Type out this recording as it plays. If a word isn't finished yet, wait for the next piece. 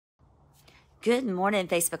Good morning,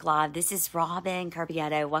 Facebook Live. This is Robin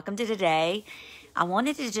Carpietto. Welcome to today. I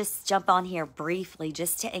wanted to just jump on here briefly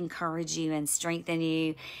just to encourage you and strengthen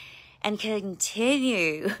you and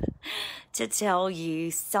continue to tell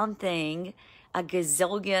you something a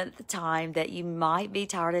gazillionth time that you might be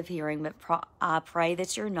tired of hearing, but I pray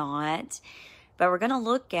that you're not. But we're going to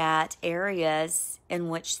look at areas in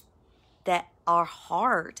which that our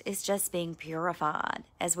heart is just being purified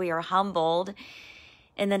as we are humbled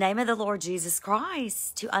in the name of the Lord Jesus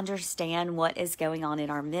Christ to understand what is going on in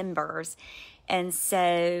our members. And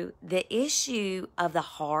so the issue of the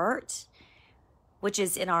heart, which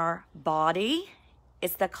is in our body,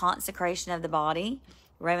 it's the consecration of the body,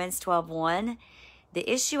 Romans 12:1. The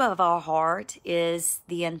issue of our heart is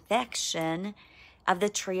the infection of the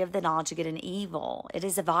tree of the knowledge of good and evil. It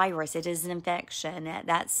is a virus. It is an infection.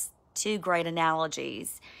 That's two great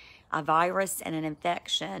analogies. A virus and an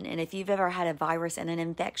infection. And if you've ever had a virus and an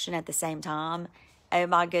infection at the same time, oh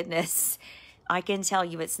my goodness, I can tell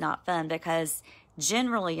you it's not fun, because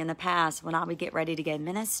generally in the past when I would get ready to go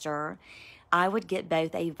minister, I would get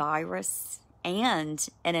both a virus and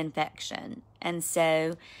an infection. And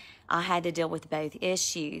so I had to deal with both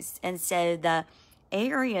issues. And so the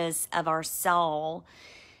areas of our soul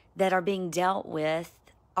that are being dealt with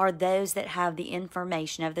are those that have the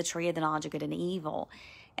information of the tree of the knowledge of good and evil.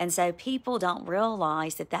 And so people don't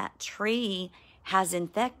realize that that tree has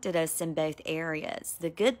infected us in both areas. The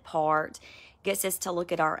good part gets us to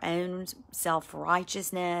look at our own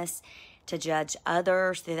self-righteousness, to judge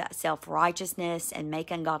others through that self-righteousness and make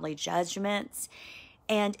ungodly judgments.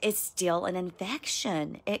 And it's still an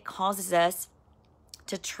infection. It causes us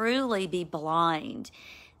to truly be blind,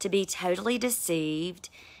 to be totally deceived,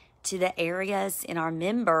 to the areas in our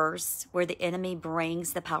members where the enemy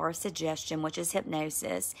brings the power of suggestion, which is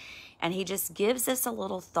hypnosis. And he just gives us a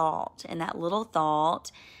little thought. And that little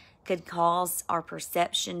thought could cause our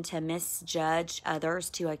perception to misjudge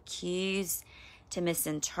others, to accuse, to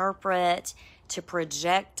misinterpret, to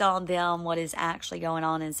project on them what is actually going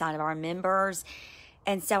on inside of our members.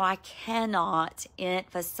 And so I cannot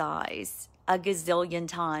emphasize a gazillion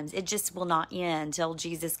times, it just will not end till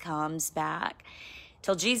Jesus comes back.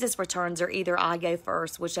 Till Jesus returns, or either I go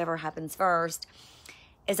first, whichever happens first,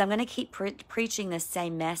 is I'm going to keep preaching the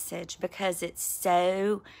same message, because it's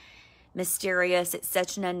so mysterious, it's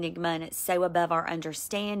such an enigma, and it's so above our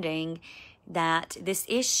understanding that this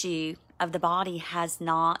issue of the body has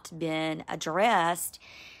not been addressed,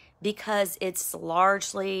 because it's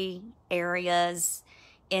largely areas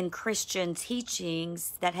in Christian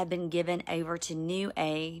teachings that have been given over to New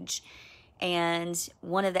Age. And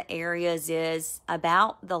one of the areas is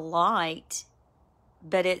about the light,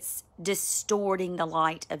 but it's distorting the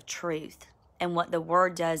light of truth and what the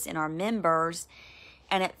word does in our members.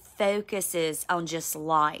 And it focuses on just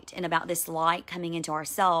light and about this light coming into our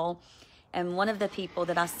soul. And one of the people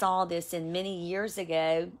that I saw this in many years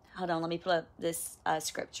ago, hold on, let me pull up this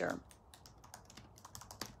scripture.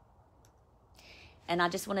 And I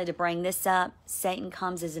just wanted to bring this up. Satan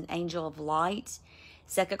comes as an angel of light.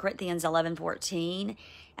 2 Corinthians 11:14,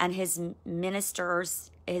 and his messengers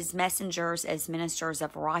as ministers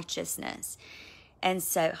of righteousness. And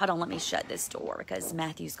so, hold on, let me shut this door because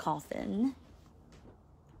Matthew's coughing.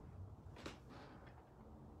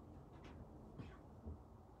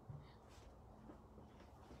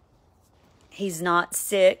 He's not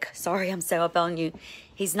sick. Sorry, I'm so up on you.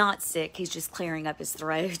 He's not sick. He's just clearing up his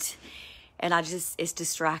throat. And it's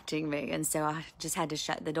distracting me. And so I just had to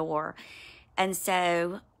shut the door. And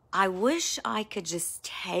so I wish I could just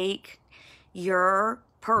take your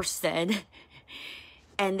person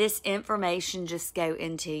and this information just go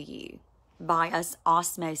into you by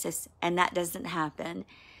osmosis. And that doesn't happen.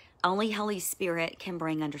 Only Holy Spirit can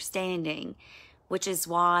bring understanding, which is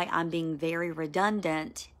why I'm being very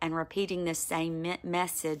redundant and repeating the same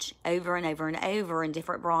message over and over and over in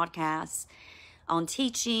different broadcasts on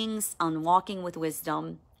teachings, on walking with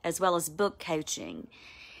wisdom, as well as book coaching.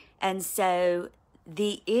 And so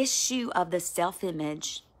the issue of the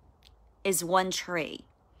self-image is one tree,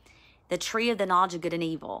 the tree of the knowledge of good and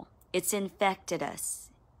evil. It's infected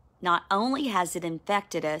us. Not only has it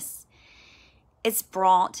infected us, it's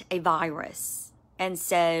brought a virus. And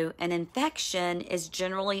so an infection is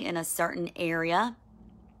generally in a certain area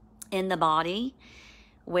in the body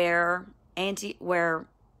where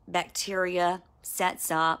bacteria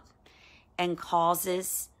sets up and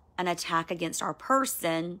causes an attack against our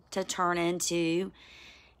person to turn into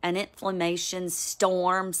an inflammation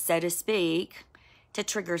storm, so to speak, to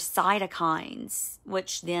trigger cytokines,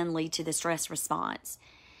 which then lead to the stress response.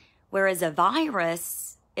 Whereas a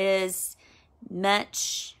virus is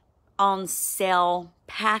much on cell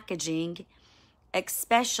packaging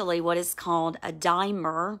especially what is called a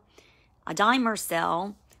dimer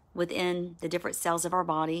cell within the different cells of our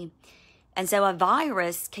body. And so a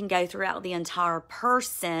virus can go throughout the entire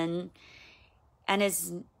person and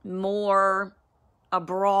is more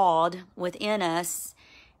abroad within us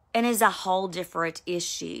and is a whole different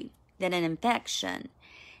issue than an infection.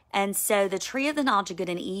 And so the tree of the knowledge of good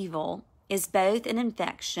and evil is both an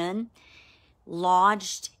infection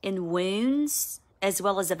lodged in wounds as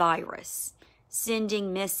well as a virus,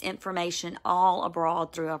 sending misinformation all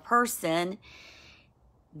abroad through a person.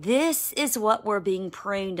 This is what we're being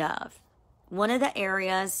pruned of. One of the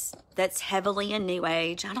areas that's heavily in New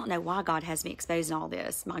Age, I don't know why God has me exposing all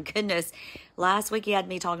this. My goodness. Last week he had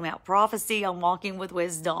me talking about prophecy on Walking with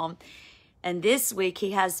Wisdom. And this week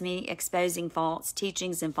he has me exposing false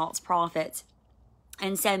teachings and false prophets.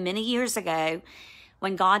 And so many years ago,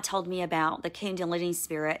 when God told me about the Kundalini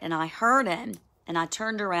spirit and I heard him and I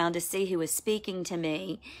turned around to see who was speaking to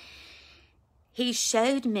me, he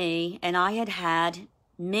showed me, and I had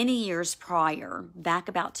many years prior, back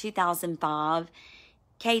about 2005,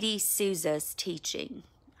 Katie Souza's teaching.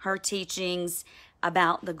 Her teachings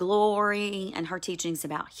about the glory and her teachings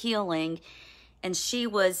about healing. And she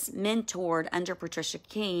was mentored under Patricia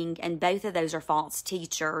King, and both of those are false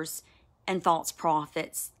teachers and false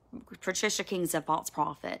prophets. Patricia King's a false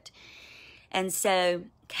prophet. And so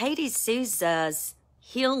Katie Souza's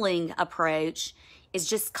healing approach is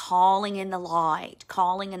just calling in the light.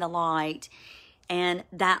 And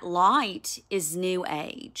that light is New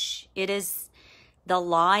Age. It is the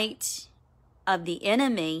light of the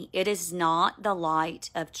enemy. It is not the light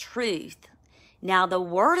of truth. Now, the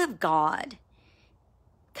Word of God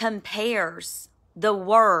compares the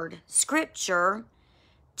Word, Scripture,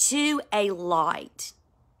 to a light.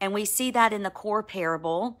 And we see that in the core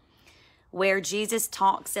parable where Jesus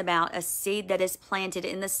talks about a seed that is planted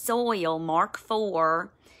in the soil, Mark 4,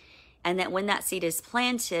 and that when that seed is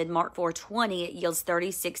planted, Mark 4:20, it yields 30,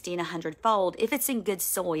 60, and 100-fold if it's in good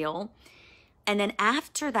soil. And then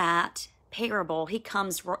after that parable, he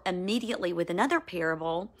comes immediately with another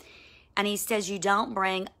parable, and he says you don't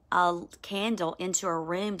bring a candle into a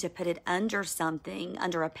room to put it under something,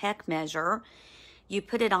 under a peck measure. You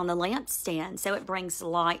put it on the lampstand so it brings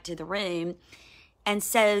light to the room. And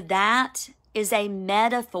so that is a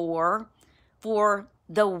metaphor for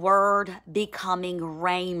the Word becoming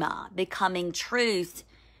rhema, becoming truth,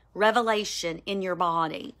 revelation in your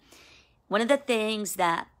body. One of the things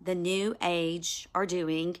that the New Age are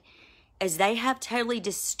doing is they have totally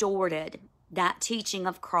distorted that teaching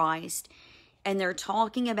of Christ, and they're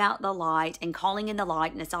talking about the light and calling in the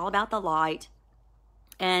light, and it's all about the light,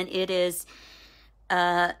 and it is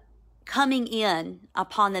coming in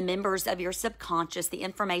upon the members of your subconscious, the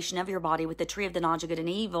information of your body with the tree of the knowledge of good and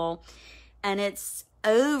evil, and it's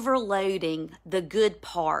overloading the good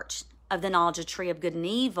part of the knowledge of tree of good and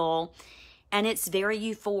evil, and it's very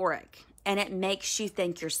euphoric, and it makes you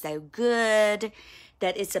think you're so good,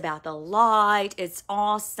 that it's about the light, it's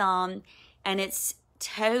awesome, and it's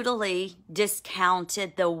totally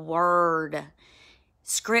discounted the Word,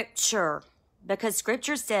 Scripture, because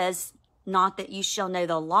Scripture says not that you shall know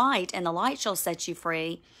the light and the light shall set you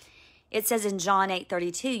free. It says in John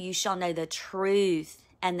 8:32, you shall know the truth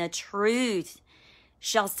and the truth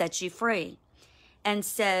shall set you free. And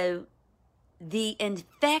so the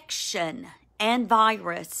infection and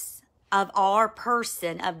virus of our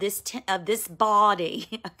person, of this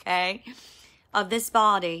body, okay, of this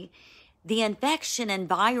body, the infection and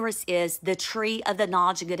virus is the tree of the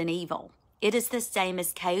knowledge of good and evil. It is the same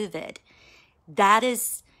as COVID. That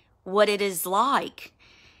is what it is like.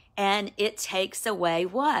 And it takes away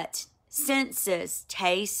what? Senses,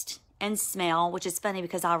 taste, and smell, which is funny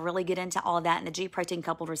because I really get into all of that in the G protein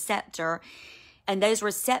coupled receptor. And those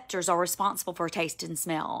receptors are responsible for taste and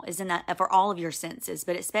smell. Isn't that for all of your senses,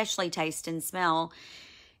 but especially taste and smell?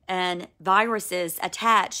 And viruses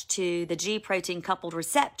attach to the G protein coupled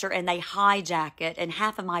receptor and they hijack it. And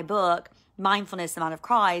half of my book, Mindfulness, the Mind of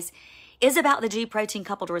Christ, is about the G protein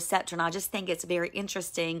coupled receptor. And I just think it's very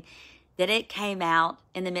interesting that it came out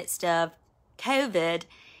in the midst of COVID,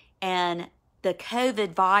 and the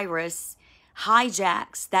COVID virus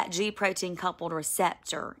hijacks that G protein coupled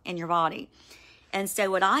receptor in your body. And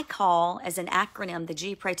so what I call as an acronym, the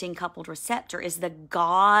G protein coupled receptor, is the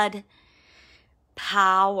God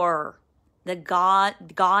power,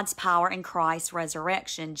 God's power in Christ's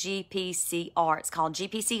resurrection, GPCR. It's called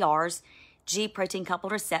GPCRs, G protein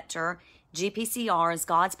coupled receptor. GPCR is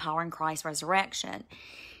God's power in Christ's resurrection.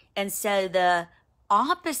 And so the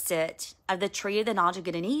opposite of the tree of the knowledge of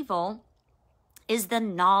good and evil is the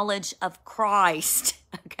knowledge of Christ,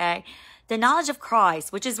 okay? The knowledge of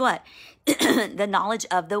Christ, which is what? The knowledge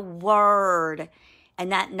of the Word. And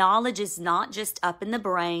that knowledge is not just up in the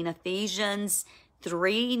brain, Ephesians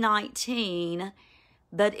 3:19,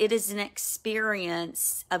 but it is an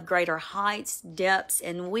experience of greater heights, depths,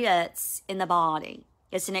 and widths in the body.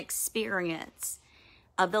 It's an experience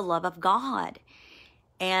of the love of God.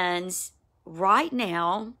 And right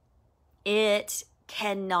now, it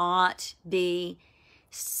cannot be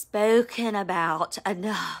spoken about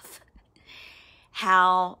enough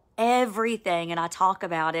how everything, and I talk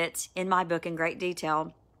about it in my book in great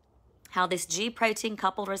detail, how this G protein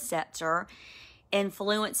coupled receptor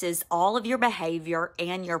influences all of your behavior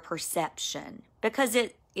and your perception, because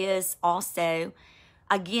it is also,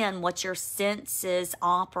 again, what your senses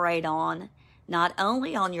operate on, not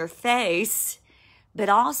only on your face, but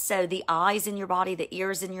also the eyes in your body, the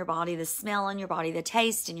ears in your body, the smell in your body, the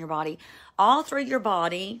taste in your body, all through your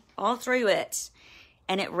body, all through it.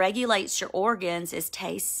 And it regulates your organs is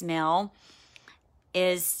taste, smell,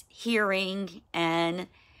 is hearing, and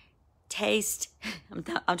taste. I'm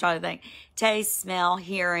trying to think. Taste, smell,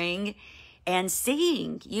 hearing, and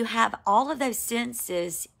seeing. You have all of those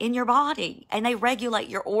senses in your body, and they regulate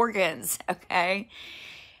your organs, okay?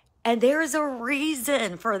 And there is a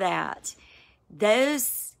reason for that.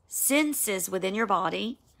 Those senses within your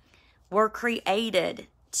body were created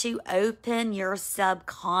to open your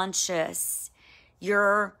subconscious,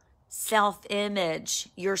 your self-image,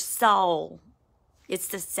 your soul. It's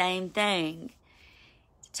the same thing.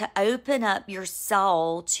 To open up your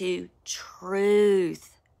soul to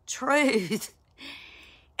truth.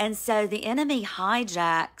 And so the enemy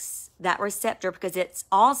hijacks that receptor, because it's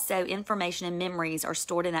also information and memories are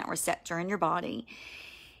stored in that receptor in your body.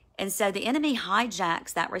 And so the enemy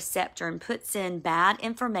hijacks that receptor and puts in bad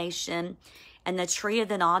information, and the tree of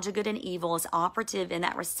the knowledge of good and evil is operative in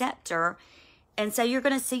that receptor. And so you're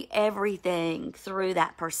going to see everything through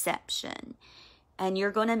that perception. And you're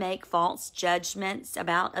going to make false judgments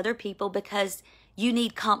about other people because you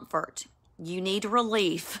need comfort. You need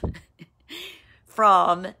relief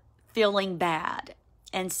from feeling bad.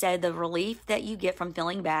 And so the relief that you get from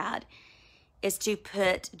feeling bad is to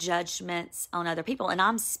put judgments on other people. And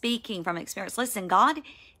I'm speaking from experience. Listen, God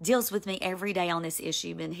deals with me every day on this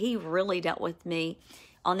issue, and He really dealt with me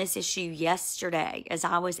on this issue yesterday as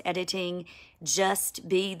I was editing Just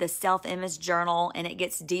Be the Self-Image Journal, and it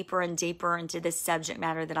gets deeper and deeper into this subject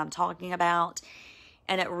matter that I'm talking about.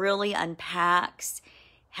 And it really unpacks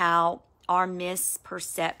how our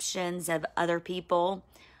misperceptions of other people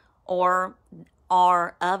or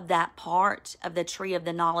are of that part of the tree of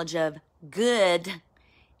the knowledge of good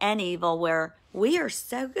and evil, where we are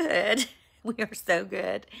so good. We are so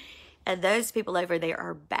good. And those people over there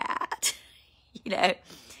are bad. You know,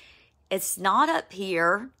 it's not up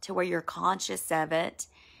here to where you're conscious of it,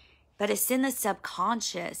 but it's in the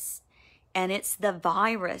subconscious, and it's the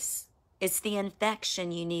virus. It's the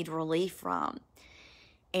infection you need relief from.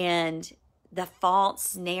 And the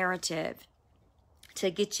false narrative to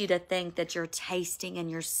get you to think that you're tasting and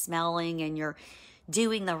you're smelling and you're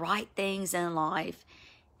doing the right things in life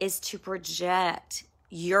is to project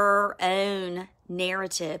your own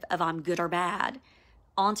narrative of I'm good or bad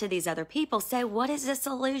onto these other people. So what is the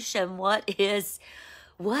solution? What is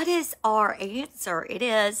our answer? It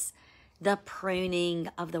is the pruning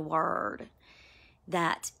of the word.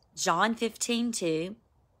 That John 15:2,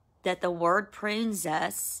 that the word prunes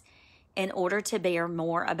us in order to bear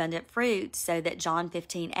more abundant fruit, so that John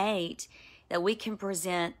 15:8, that we can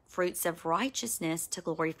present fruits of righteousness to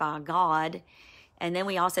glorify God. And then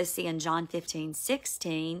we also see in John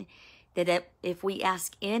 15:16 that if we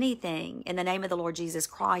ask anything in the name of the Lord Jesus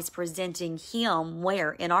Christ, presenting Him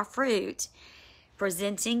where? In our fruit,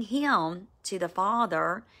 presenting Him to the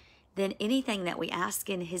Father, then anything that we ask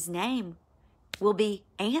in His name will be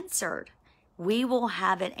answered. We will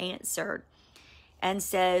have it answered. And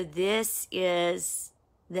so this is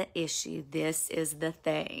the issue. This is the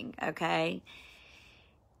thing, okay?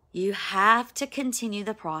 You have to continue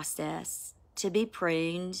the process to be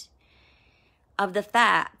pruned of the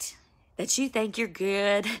fact that you think you're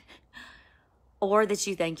good or that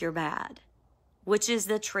you think you're bad, which is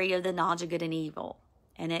the tree of the knowledge of good and evil.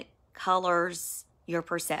 And it colors your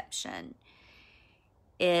perception.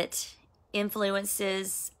 It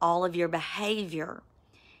influences all of your behavior.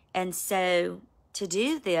 And so to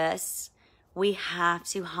do this, we have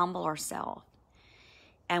to humble ourselves.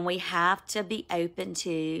 And we have to be open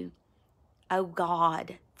to, oh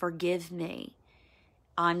God, forgive me.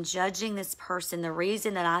 I'm judging this person. The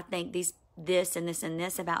reason that I think this and this and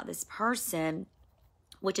this about this person,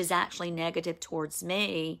 which is actually negative towards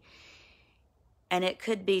me, and it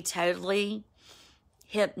could be totally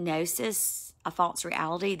hypnosis, a false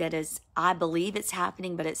reality that is, I believe it's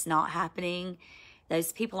happening, but it's not happening.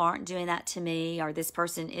 Those people aren't doing that to me, or this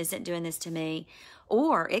person isn't doing this to me.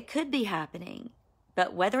 Or it could be happening,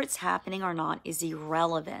 but whether it's happening or not is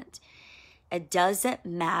irrelevant. It doesn't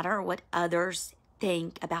matter what others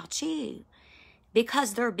think about you,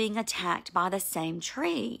 because they're being attacked by the same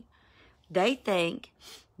tree. They think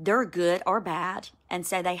they're good or bad, and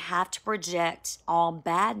so they have to project all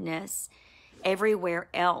badness everywhere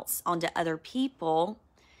else onto other people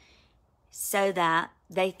so that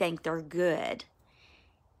they think they're good.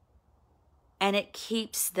 And it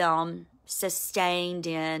keeps them sustained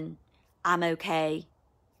in, I'm okay,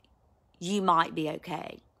 you might be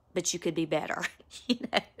okay, but you could be better, you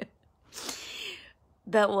know.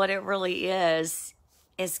 But what it really is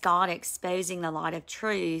God exposing the light of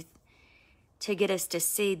truth to get us to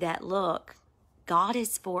see that, look, God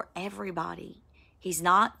is for everybody. He's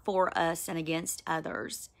not for us and against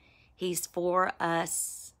others. He's for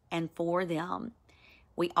us and for them.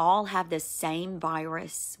 We all have the same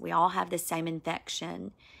virus. We all have the same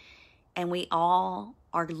infection. And we all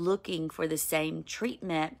are looking for the same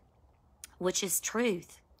treatment, which is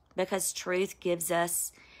truth. Because truth gives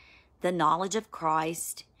us the knowledge of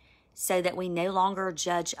Christ so that we no longer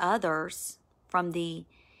judge others from the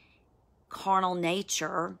carnal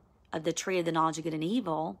nature of the tree of the knowledge of good and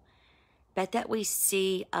evil, but that we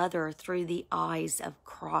see other through the eyes of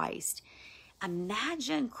Christ.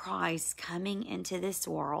 Imagine Christ coming into this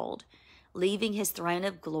world, leaving his throne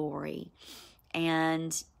of glory,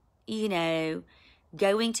 and, you know,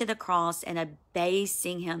 going to the cross and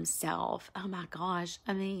abasing himself. Oh my gosh,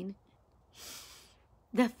 I mean,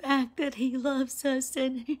 the fact that he loves us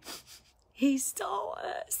and he saw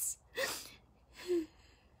us.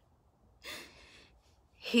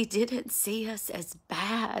 He didn't see us as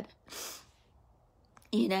bad,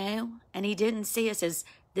 you know, and he didn't see us as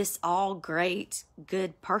this all great,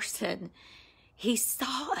 good person. He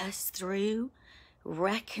saw us through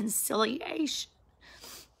reconciliation.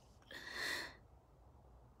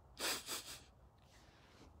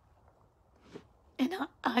 And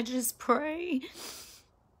I just pray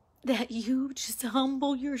that you just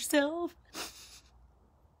humble yourself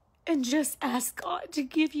and just ask God to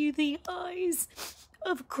give you the eyes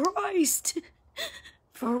of Christ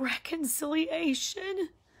for reconciliation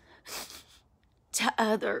to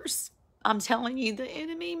others. I'm telling you, the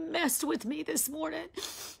enemy messed with me this morning.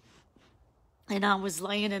 And I was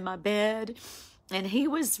laying in my bed, and he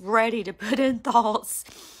was ready to put in thoughts.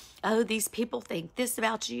 Oh, these people think this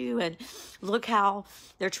about you, and look how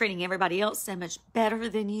they're treating everybody else so much better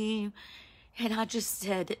than you. And I just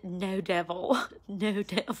said, no, devil, no,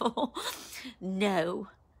 devil, no,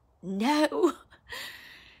 no.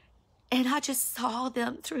 And I just saw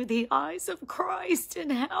them through the eyes of Christ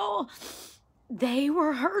and how they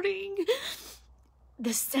were hurting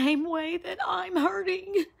the same way that I'm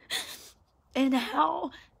hurting, and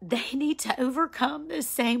how they need to overcome the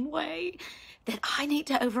same way that I need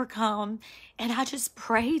to overcome. And I just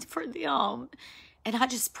prayed for them, and I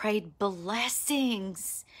just prayed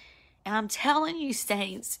blessings. And I'm telling you,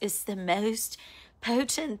 saints, it's the most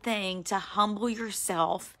potent thing to humble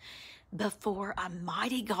yourself before a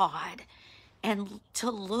mighty God and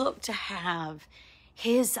to look to have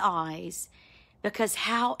his eyes. Because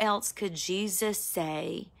how else could Jesus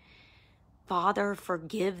say, Father,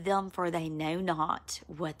 forgive them, for they know not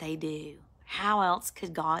what they do? How else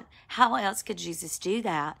could Jesus do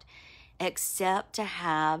that except to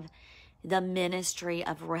have the ministry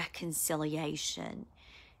of reconciliation?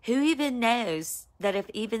 Who even knows that if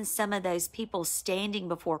even some of those people standing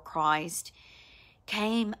before Christ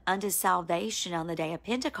came unto salvation on the day of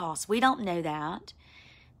Pentecost? We don't know that.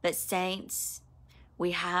 But saints,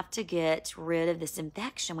 we have to get rid of this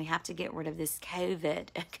infection. We have to get rid of this COVID,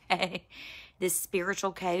 okay? This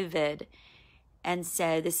spiritual COVID. And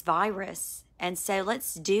so this virus. And so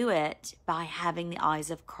let's do it by having the eyes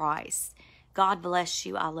of Christ. God bless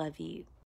you. I love you.